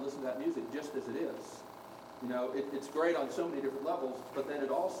love to listen to that music just as it is. It's great on so many different levels, but then it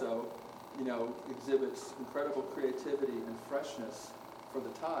also, exhibits incredible creativity and freshness for the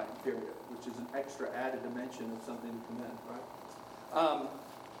time period, which is an extra added dimension of something to commend, right?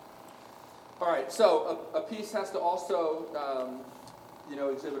 All right, so a piece has to also,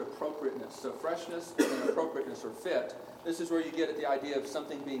 exhibit appropriateness. So freshness and appropriateness or fit. This is where you get at the idea of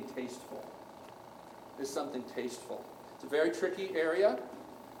something being tasteful. Is something tasteful. It's a very tricky area.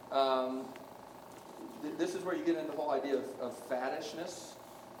 This is where you get into the whole idea of faddishness.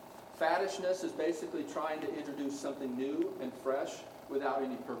 Faddishness is basically trying to introduce something new and fresh without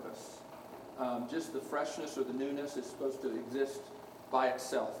any purpose. Just the freshness or the newness is supposed to exist by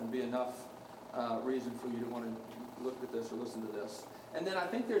itself and be enough reason for you to want to look at this or listen to this. And then I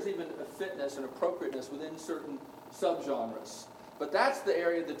think there's even a fitness and appropriateness within certain subgenres. But that's the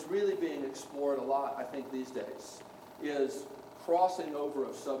area that's really being explored a lot, I think, these days, is crossing over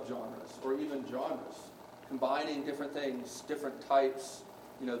of subgenres or even genres, combining different things, different types,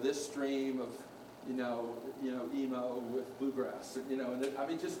 this stream of, emo with bluegrass,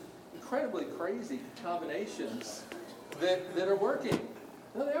 and just incredibly crazy combinations that are working.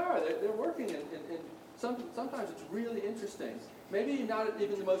 No, they are. They're working, and sometimes it's really interesting. Maybe not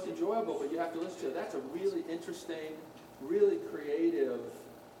even the most enjoyable, but you have to listen to it. That's a really interesting, really creative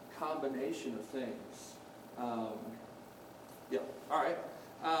combination of things. All right.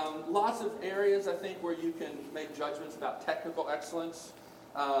 Lots of areas, I think, where you can make judgments about technical excellence.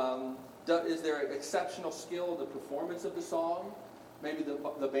 Is there exceptional skill in the performance of the song? Maybe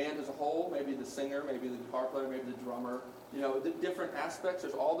the band as a whole, maybe the singer, maybe the guitar player, maybe the drummer. The different aspects,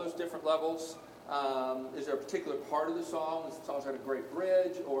 there's all those different levels. Is there a particular part of the song? The song's got a great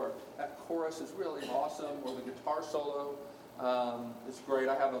bridge, or that chorus is really awesome, or the guitar solo is great.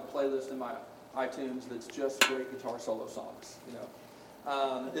 I have a playlist in my iTunes that's just great guitar solo songs.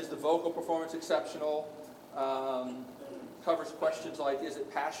 Is the vocal performance exceptional? Covers questions like, is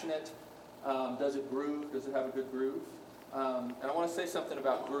it passionate? Does it groove? Does it have a good groove? And I want to say something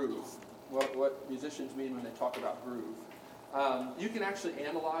about groove, what musicians mean when they talk about groove. You can actually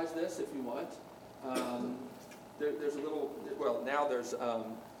analyze this if you want. There's a little, now there's,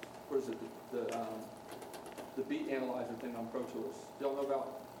 the beat analyzer thing on Pro Tools. Do y'all know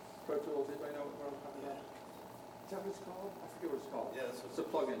about Pro Tools? Anybody know what I'm talking about? Is that what it's called? I forget what it's called. Yeah, it's a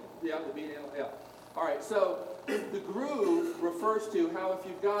plugin. Yeah, the beat analyzer. Yeah. All right, so the groove refers to how if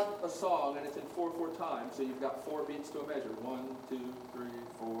you've got a song and it's in 4/4 time, so you've got 4 beats to a measure, 1, 2, 3,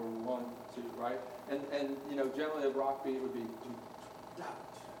 4, 1, 2, right? And generally a rock beat would be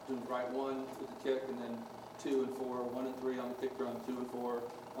right, 1 with the kick, and then 2 and 4, 1 and 3 on the kick drum, 2 and 4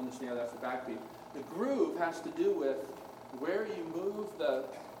 on the snare. That's the backbeat. The groove has to do with where you move the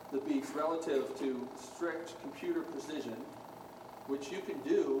beats relative to strict computer precision, which you can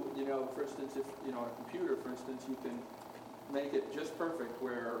do, for instance, if, on a computer, for instance, you can make it just perfect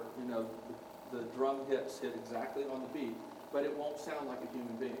where, the drum hits hit exactly on the beat, but it won't sound like a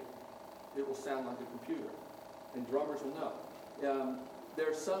human being. It will sound like a computer, and drummers will know.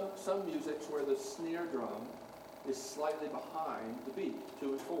 There's some musics where the snare drum is slightly behind the beat,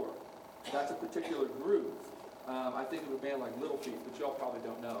 2 and 4. That's a particular groove. I think of a band like Little Feat, which y'all probably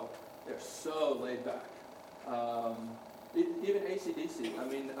don't know. They're so laid back. Even AC/DC,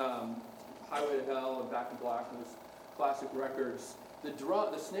 Highway to Hell and Back in Black, those classic records.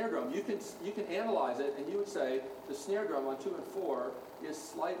 The snare drum, you can analyze it, and you would say the snare drum on 2 and 4 is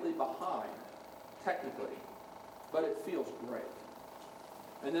slightly behind, technically, but it feels great.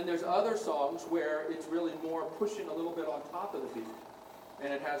 And then there's other songs where it's really more pushing a little bit on top of the beat,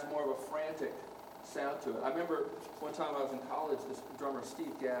 and it has more of a frantic sound to it. I remember one time I was in college, this drummer,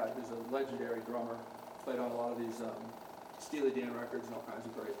 Steve Gadd, who's a legendary drummer, played on a lot of these Steely Dan records and all kinds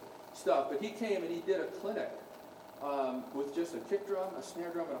of great stuff. But he came and he did a clinic with just a kick drum, a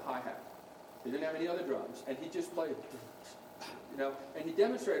snare drum, and a hi-hat. He didn't have any other drums, and he just played, and he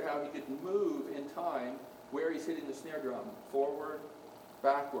demonstrated how he could move in time where he's hitting the snare drum, forward,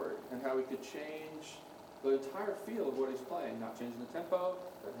 backward, and how he could change the entire feel of what he's playing, not changing the tempo,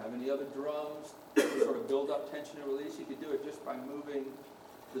 doesn't have any other drums, to sort of build up tension and release. He could do it just by moving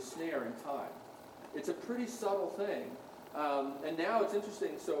the snare in time. It's a pretty subtle thing. And now it's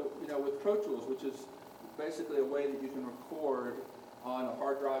interesting, so, with Pro Tools, which is basically a way that you can record on a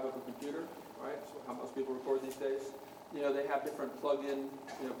hard drive of a computer, right? So how most people record these days. They have different plug-in,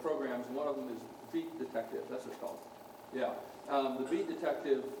 programs. One of them is Beat Detective. That's what it's called. Yeah. The Beat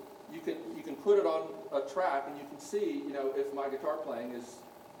Detective, you can put it on a track and you can see, if my guitar playing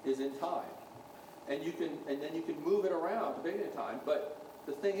is in time, and then you can move it around to make it in time. But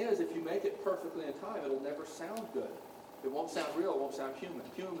the thing is, if you make it perfectly in time, it'll never sound good. It won't sound real. It won't sound human.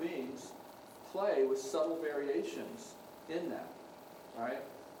 Human beings play with subtle variations in that, right?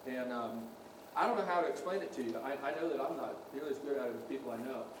 And I don't know how to explain it to you. I know that I'm not nearly as good at it as people I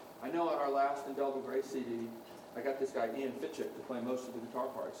know. I know on our last Indelible Grace CD, I got this guy Ian Fitchick to play most of the guitar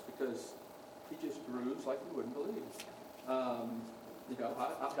parts because he just grooves like you wouldn't believe.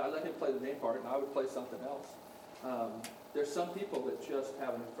 I let him play the main part, and I would play something else. There's some people that just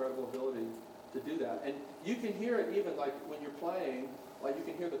have an incredible ability to do that, and you can hear it even like when you're playing. Like you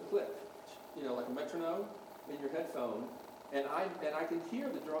can hear the click, like a metronome in your headphone, and I can hear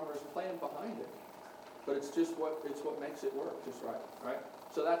the drummers playing behind it, but it's what makes it work just right?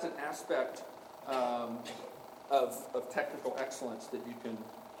 So that's an aspect of technical excellence that you can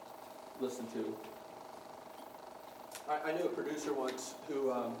listen to. I knew a producer once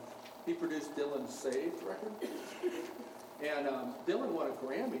who he produced Dylan's Saved record, and Dylan won a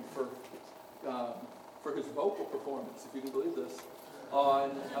Grammy for his vocal performance, if you can believe this,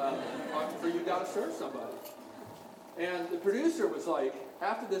 on for You Gotta Serve Somebody. And the producer was like,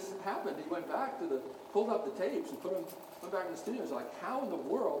 after this happened, he went back pulled up the tapes and went back in the studio. He was like, how in the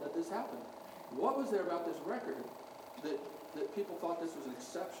world did this happen? What was there about this record that people thought this was an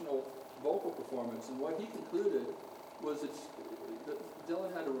exceptional vocal performance? And what he concluded was that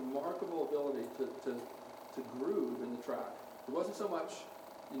Dylan had a remarkable ability to groove in the track. It wasn't so much,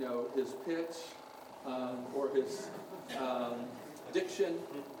 his pitch or his diction.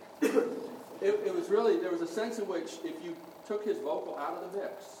 It was really, there was a sense in which if you took his vocal out of the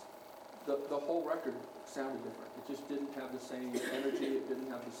mix, the whole record sounded different. It just didn't have the same energy. It didn't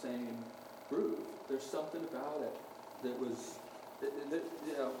have the same groove. There's something about it that was,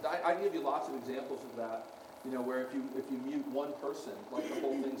 I give you lots of examples of that, where if you mute one person, like the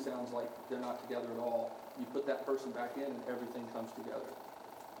whole thing sounds like they're not together at all. You put that person back in and everything comes together.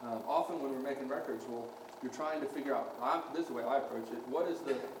 Often when we're making records, you're trying to figure out, this is the way I approach it, what is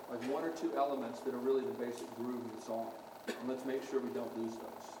the one or two elements that are really the basic groove of the song? And let's make sure we don't lose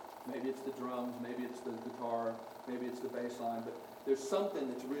those. Maybe it's the drums, maybe it's the guitar, maybe it's the bass line, but there's something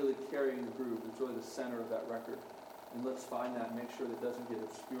that's really carrying the groove, that's really the center of that record. And let's find that and make sure that it doesn't get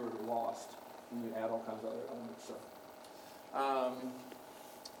obscured or lost when you add all kinds of other elements. So,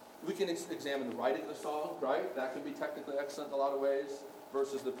 we can examine the writing of the song, right? That can be technically excellent in a lot of ways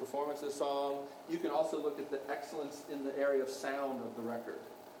versus the performance of the song. You can also look at the excellence in the area of sound of the record.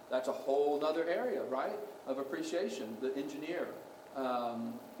 That's a whole other area, right, of appreciation, the engineer,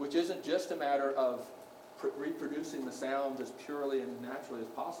 which isn't just a matter of reproducing the sounds as purely and naturally as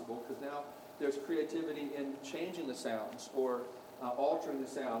possible, because now there's creativity in changing the sounds or altering the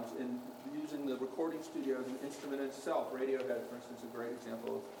sounds in using the recording studio as an instrument itself. Radiohead, for instance, is a great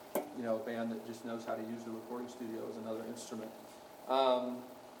example of a band that just knows how to use the recording studio as another instrument.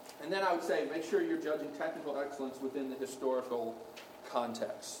 And then I would say make sure you're judging technical excellence within the historical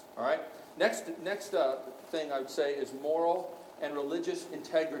context. All right. Next thing I would say is moral and religious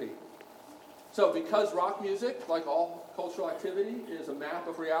integrity. So because rock music, like all cultural activity, is a map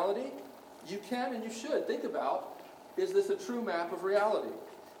of reality, you can and you should think about, is this a true map of reality?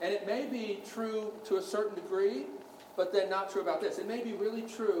 And it may be true to a certain degree, but then not true about this. It may be really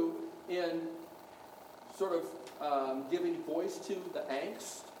true in sort of giving voice to the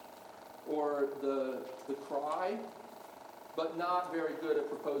angst or the cry, but not very good at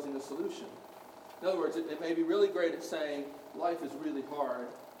proposing a solution. In other words, it may be really great at saying life is really hard,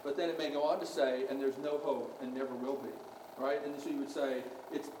 but then it may go on to say, and there's no hope and never will be, right? And so you would say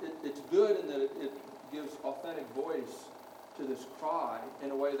it's good in that it gives authentic voice to this cry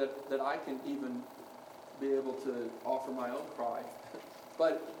in a way that I can even be able to offer my own cry.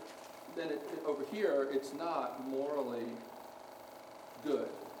 But then over here, it's not morally good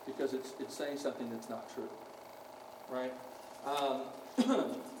because it's saying something that's not true, right?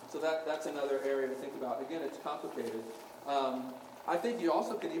 So that's another area to think about. Again, it's complicated. I think you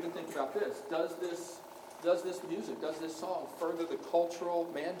also can even think about this. Does this music, does this song further the cultural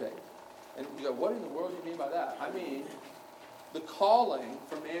mandate? And you go, what in the world do you mean by that? I mean, the calling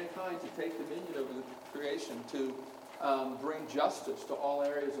for mankind to take dominion over the creation, to bring justice to all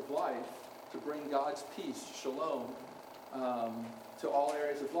areas of life, to bring God's peace, shalom, to all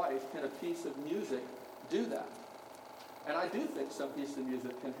areas of life. Can a piece of music do that? And I do think some pieces of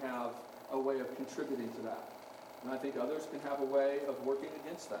music can have a way of contributing to that. And I think others can have a way of working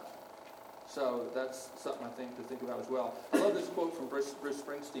against that. So that's something I think to think about as well. I love this quote from Bruce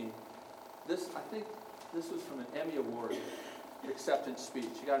Springsteen. I think this was from an Emmy Award acceptance speech.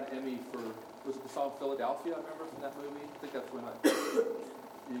 He got an Emmy for, was it the song Philadelphia, I remember, from that movie? I think that's when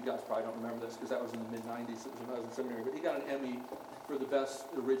you guys probably don't remember this because that was in the mid-90s. It was when I was in seminary. But he got an Emmy for the best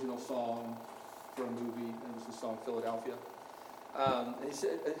original song for a movie, and it was the song Philadelphia. And he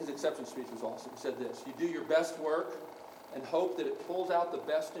said, his acceptance speech was awesome. He said this: you do your best work and hope that it pulls out the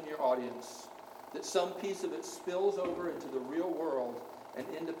best in your audience, that some piece of it spills over into the real world and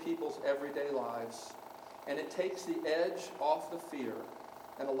into people's everyday lives, and it takes the edge off the fear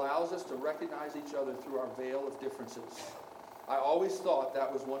and allows us to recognize each other through our veil of differences. I always thought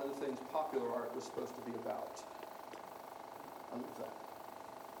that was one of the things popular art was supposed to be about. I love that.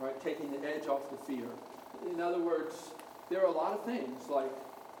 Right? Taking the edge off the fear. In other words, there are a lot of things like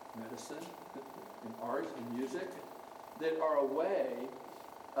medicine and art and music that are a way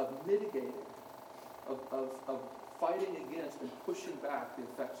of mitigating, of fighting against and pushing back the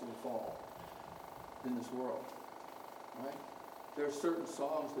effects of the fall in this world. Right? There are certain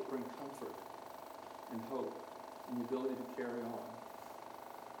songs that bring comfort and hope and the ability to carry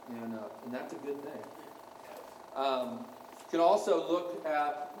on. And that's a good thing. You can also look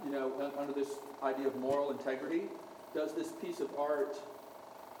at, under this idea of moral integrity, does this piece of art,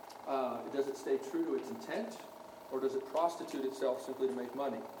 does it stay true to its intent, or does it prostitute itself simply to make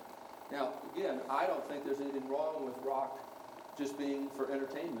money? Now, again, I don't think there's anything wrong with rock just being for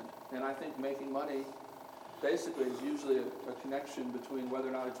entertainment. And I think making money basically is usually a connection between whether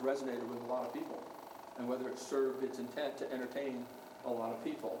or not it's resonated with a lot of people and whether it served its intent to entertain a lot of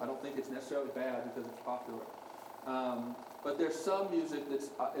people. I don't think it's necessarily bad because it's popular. But there's some music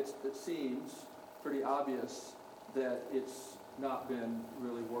that seems pretty obvious that it's not been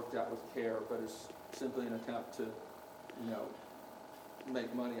really worked out with care, but it's simply an attempt to,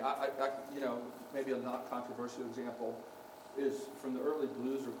 make money. Maybe a not controversial example is from the early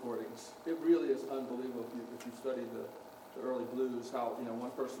blues recordings. It really is unbelievable if you study the early blues, how,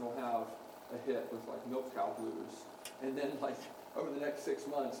 one person will have a hit with like Milk Cow Blues, and then like over the next 6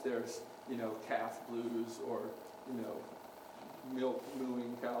 months there's, Calf Blues or, Milk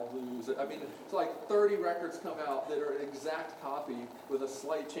Mooing Cow Blues. I mean, it's like 30 records come out that are an exact copy with a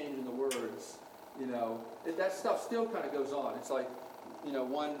slight change in the words. That stuff still kind of goes on. It's like,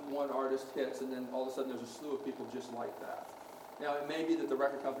 one artist hits, and then all of a sudden there's a slew of people just like that. Now, it may be that the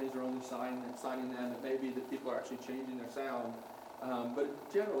record companies are only signing them. It may be that people are actually changing their sound.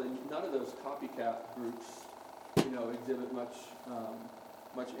 But generally, none of those copycat groups, exhibit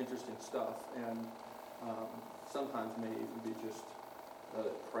much interesting stuff, and sometimes may even be just a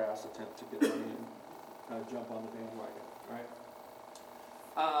crass attempt to get money and kind of jump on the bandwagon, right?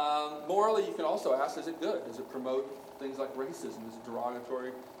 Morally, you can also ask, is it good? Does it promote things like racism? Is it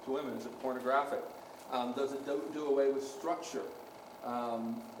derogatory to women? Is it pornographic? Does it do away with structure?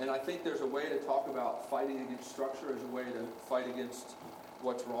 And I think there's a way to talk about fighting against structure as a way to fight against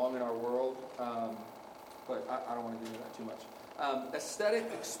what's wrong in our world. But I don't want to get into that too much. Aesthetic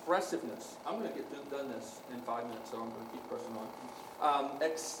expressiveness. I'm going to get done this in 5 minutes, so I'm going to keep pressing on.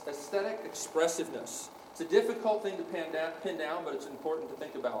 Aesthetic expressiveness. It's a difficult thing to pin down, but it's important to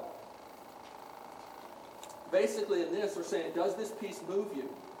think about. Basically, in this, we're saying, does this piece move you?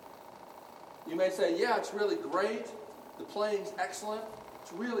 You may say, yeah, it's really great. The playing's excellent.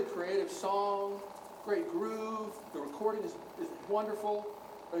 It's a really creative song. Great groove. The recording is wonderful.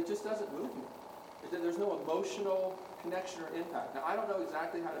 But it just doesn't move me. There's no emotional connection or impact. Now, I don't know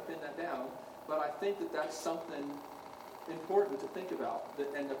exactly how to pin that down, but I think that that's something important to think about,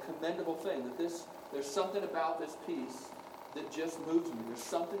 and a commendable thing, that there's something about this piece that just moves me. There's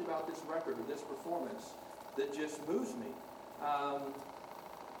something about this record or this performance that just moves me.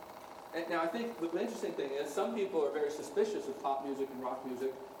 And now, I think the interesting thing is some people are very suspicious of pop music and rock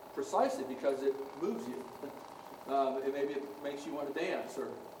music precisely because it moves you. Maybe it makes you want to dance or,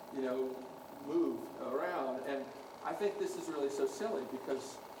 move around. And I think this is really so silly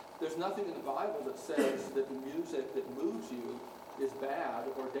because there's nothing in the Bible that says that the music that moves you is bad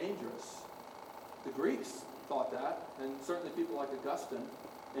or dangerous. The Greeks thought that, and certainly people like Augustine,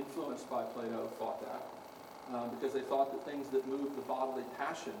 influenced by Plato, thought that, because they thought that things that moved the bodily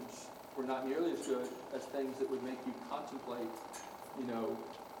passions were not nearly as good as things that would make you contemplate,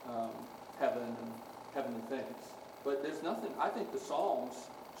 heaven and heavenly things. But there's nothing, I think the Psalms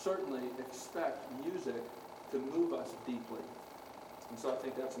certainly expect music to move us deeply. And so I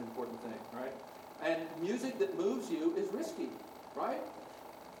think that's an important thing, right? And music that moves you is risky, right?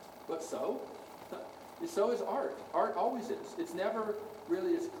 But so is art. Art always is. It's never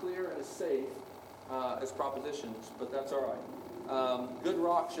really as clear and as safe as propositions, but that's all right. Good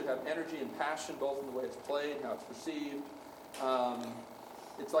rock should have energy and passion, both in the way it's played and how it's perceived.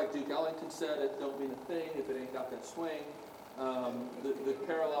 It's like Duke Ellington said, it don't mean a thing if it ain't got that swing. The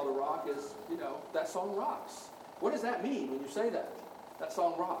parallel to rock is, that song rocks. What does that mean when you say that? That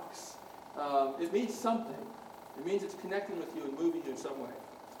song rocks. It means something. It means it's connecting with you and moving you in some way.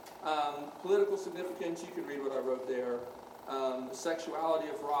 Political significance, you can read what I wrote there. The sexuality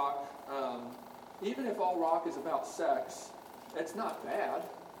of rock. Even if all rock is about sex, it's not bad.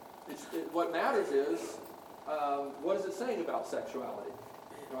 What matters is, what is it saying about sexuality?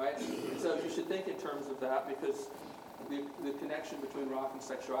 Right? And so you should think in terms of that, because the connection between rock and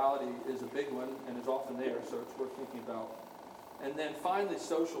sexuality is a big one and is often there, so it's worth thinking about. And then finally,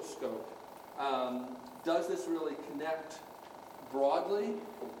 social scope. Does this really connect broadly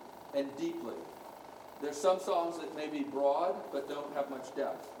and deeply? There's some songs that may be broad but don't have much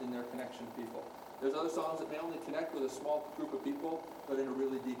depth in their connection to people. There's other songs that may only connect with a small group of people but in a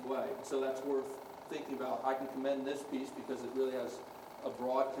really deep way. So that's worth thinking about. I can commend this piece because it really has a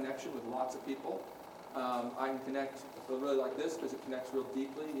broad connection with lots of people. I can connect really like this because it connects real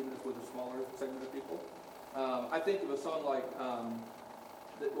deeply, even if with a smaller segment of people. I think of a song like,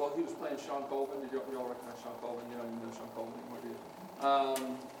 he was playing Sean Colvin. Did you all recognize Sean Colvin? You don't even know Sean Colvin anymore, do you?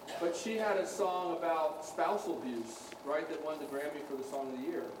 But she had a song about spousal abuse, right, that won the Grammy for the Song of the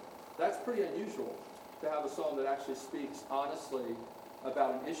Year. That's pretty unusual to have a song that actually speaks honestly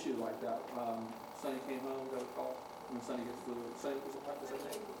about an issue like that. Sonny Came Home, is that what it's called? When Sonny gets flu.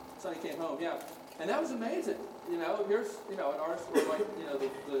 Sonny Came Home, yeah. And that was amazing. Here's, an artist like,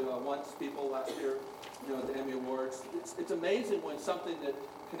 the Once people last year, at the Emmy Awards. It's amazing when something that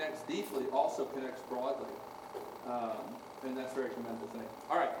connects deeply also connects broadly. And that's a very commendable thing.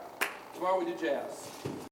 All right. Tomorrow we do jazz.